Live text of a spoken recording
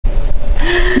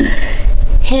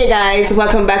Hey guys,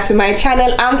 welcome back to my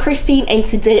channel. I'm Christine and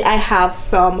today I have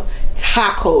some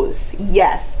tacos.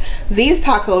 Yes, these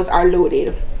tacos are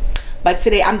loaded, but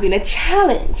today I'm doing a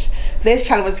challenge. This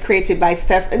challenge was created by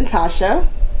Steph and Tasha.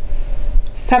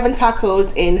 7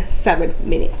 tacos in 7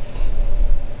 minutes.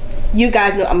 You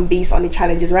guys know I'm a beast on the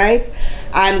challenges, right?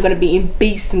 I'm gonna be in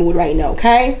beast mode right now,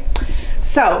 okay?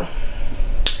 So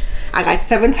I got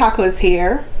 7 tacos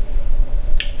here.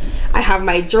 I have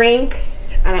my drink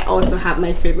and I also have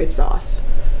my favorite sauce.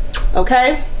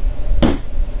 Okay,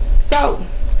 so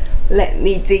let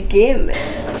me dig in.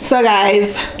 So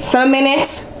guys, 7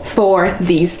 minutes for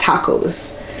these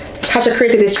tacos. Tasha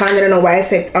created this challenge. I don't know why I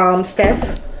said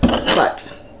Steph,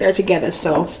 but they're together,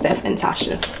 so Steph and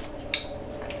Tasha.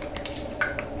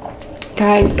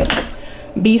 Guys,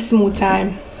 be smooth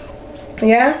time.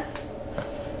 Yeah,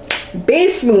 be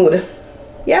smooth.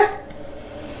 Yeah,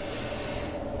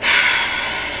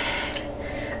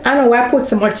 I don't know why I put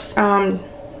so much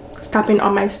stopping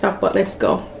on my stuff, but let's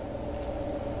go.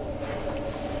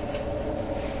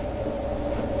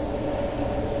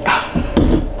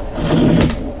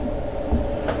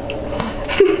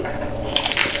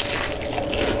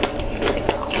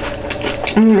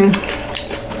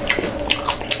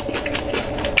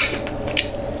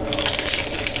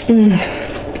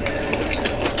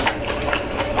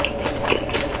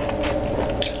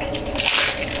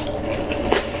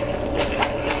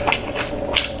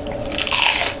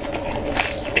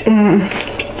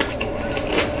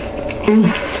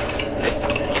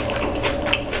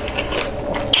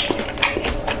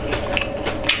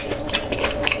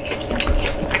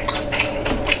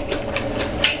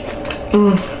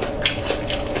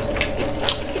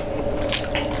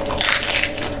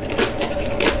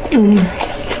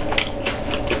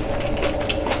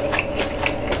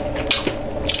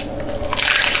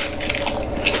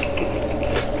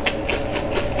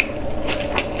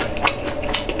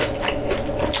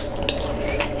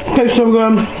 Tastes so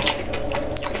good.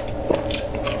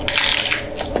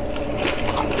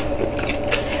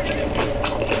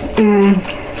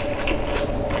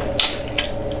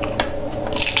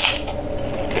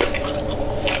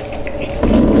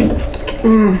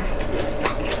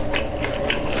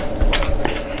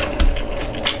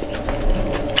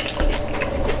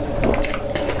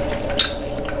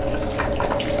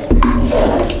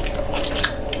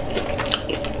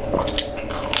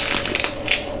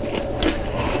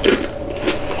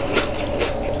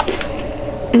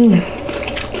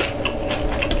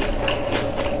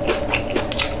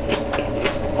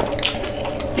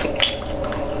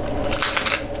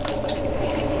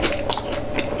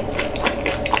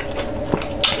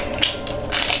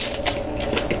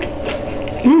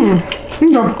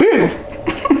 These are big.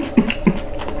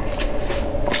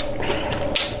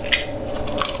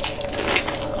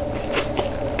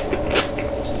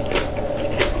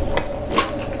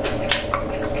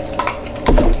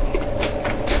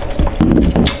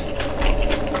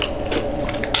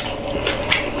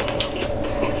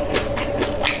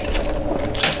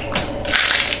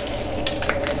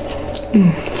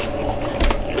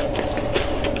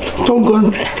 So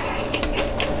good.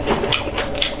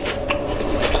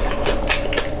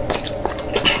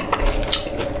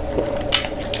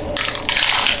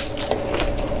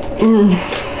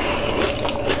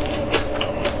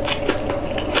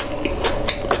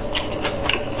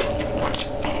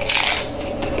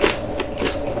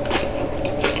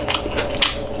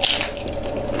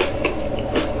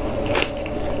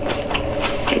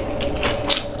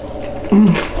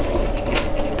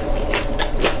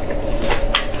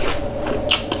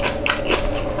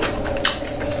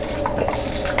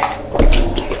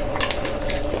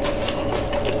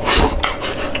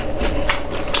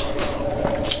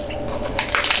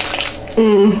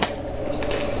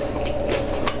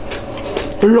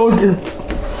 Loaded.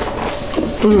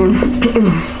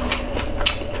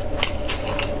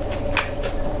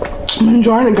 I'm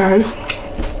enjoying it, guys.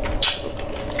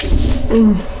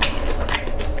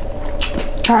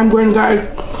 Time going, guys.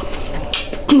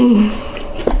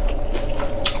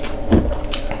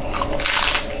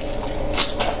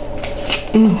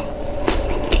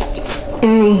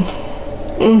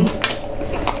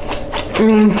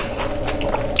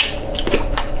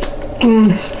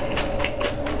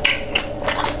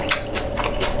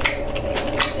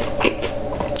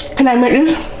 Can I make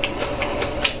this?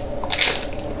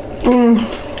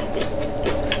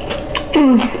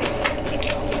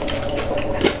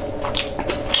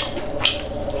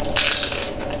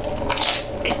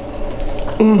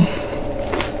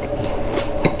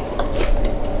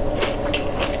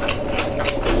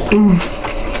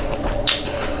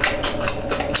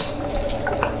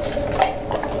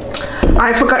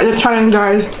 I forgot the challenge,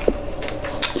 guys.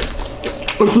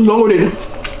 It's loaded.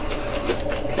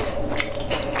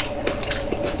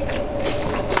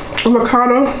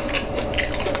 Avocado.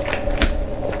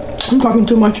 I'm talking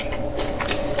too much.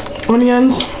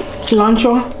 Onions,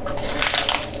 cilantro.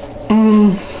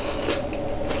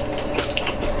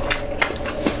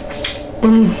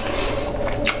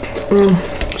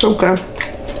 So good.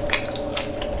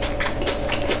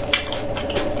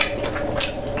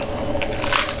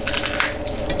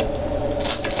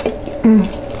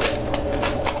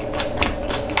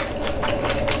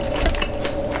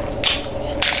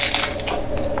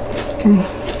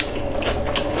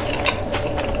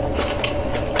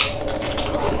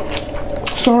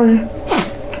 Sorry.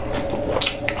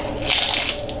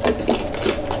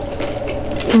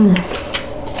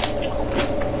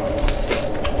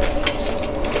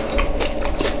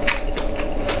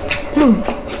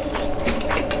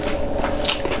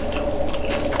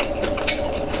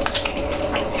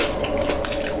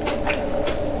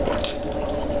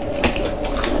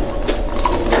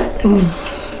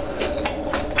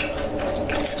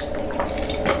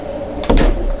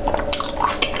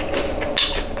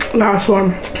 Last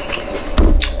one.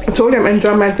 I told you I'm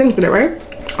enjoying my thing today, right?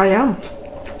 I am.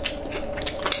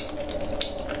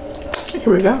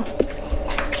 Here we go.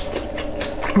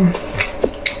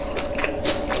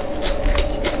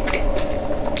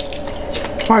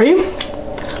 Are you?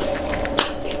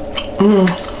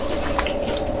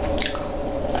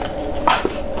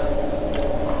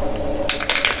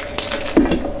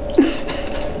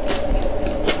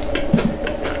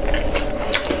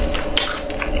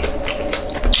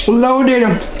 Loaded.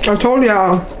 I told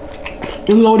y'all.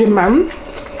 Loaded, man.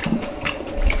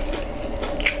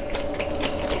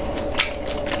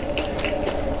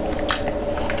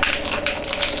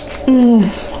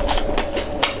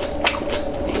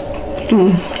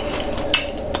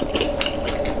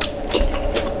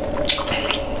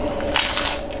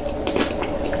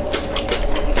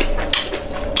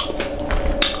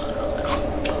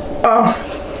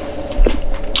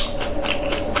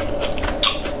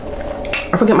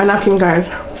 I forget my napkin, guys.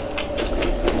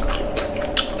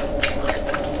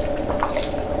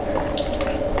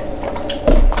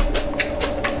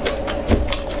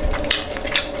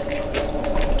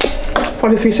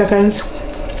 "43 seconds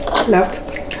left.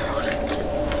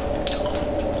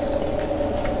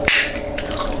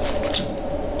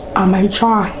 Oh, my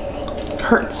jaw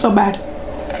hurts so bad.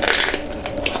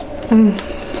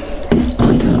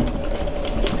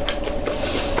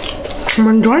 I'm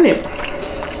enjoying it.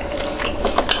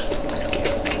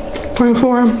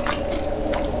 24,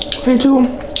 22.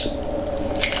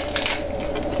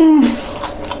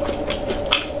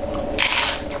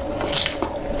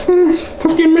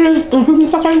 15 minutes and 50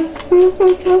 seconds.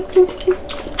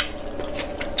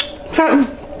 10,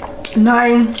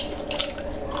 9,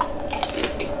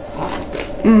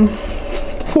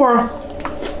 4.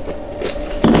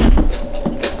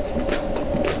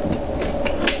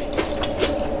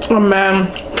 Oh man.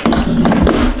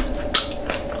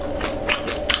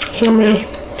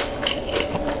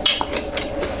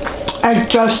 I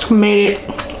just made it.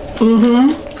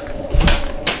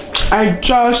 I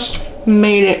just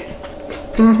made it.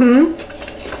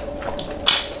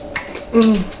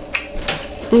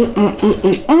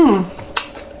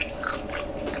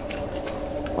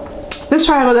 This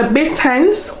challenge was a bit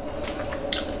tense,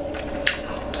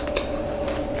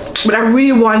 but I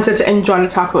really wanted to enjoy the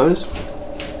tacos.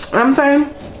 You know what I'm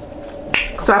saying?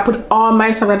 So I put all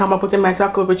my stuff that I'm gonna put in my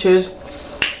taco, which is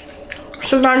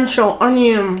cilantro,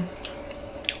 onion,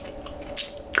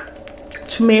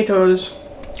 tomatoes,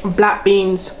 black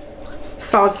beans,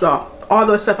 salsa, all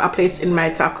those stuff I placed in my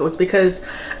tacos because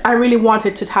I really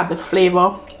wanted to have the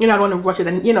flavor. You know, I don't want to rush it,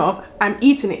 and you know, I'm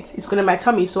eating it. It's going in my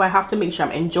tummy, so I have to make sure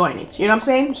I'm enjoying it. You know what I'm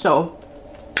saying? So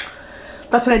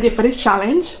that's what I did for this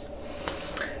challenge.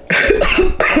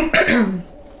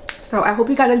 So I hope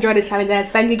you guys enjoyed the challenge, and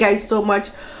thank you guys so much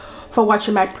for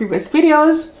watching my previous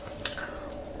videos.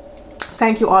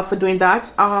 Thank you all for doing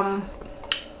that.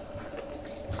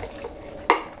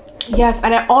 Yes,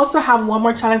 and I also have one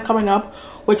more challenge coming up,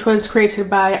 which was created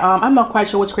by I'm not quite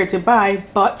sure what's created by,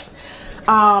 but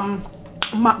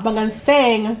Mukbang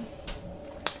thing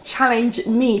challenged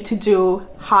me to do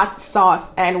hot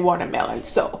sauce and watermelon.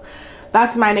 So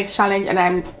that's my next challenge, and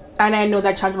I know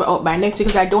that challenge will out by next week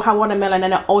because I don't have watermelon,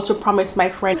 and I also promised my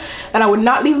friend that I would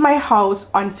not leave my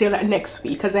house until next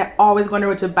week because I'm always going to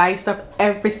go to buy stuff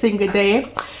every single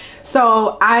day.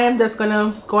 So I am just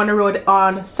gonna go on the road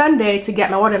on Sunday to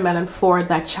get my watermelon for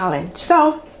that challenge.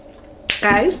 So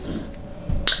guys,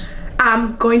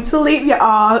 I'm going to leave you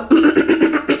all.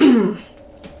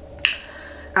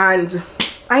 and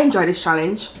I enjoyed this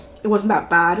challenge. It wasn't that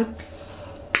bad.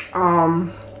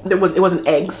 It wasn't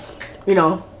eggs, you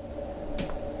know.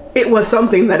 It was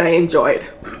something that I enjoyed.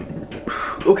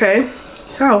 Okay,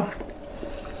 so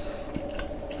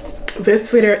this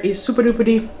video is super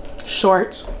duper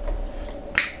short,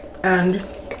 and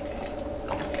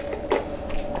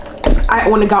I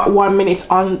only got 1 minute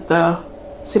on the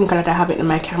SIM card that I have in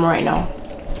my camera right now.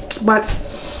 But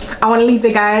I want to leave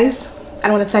you guys. I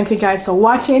want to thank you guys for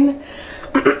watching.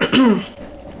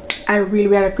 I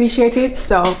really appreciate it.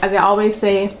 So as I always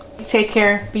say, take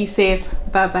care, be safe,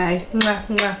 bye bye,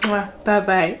 bye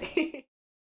bye.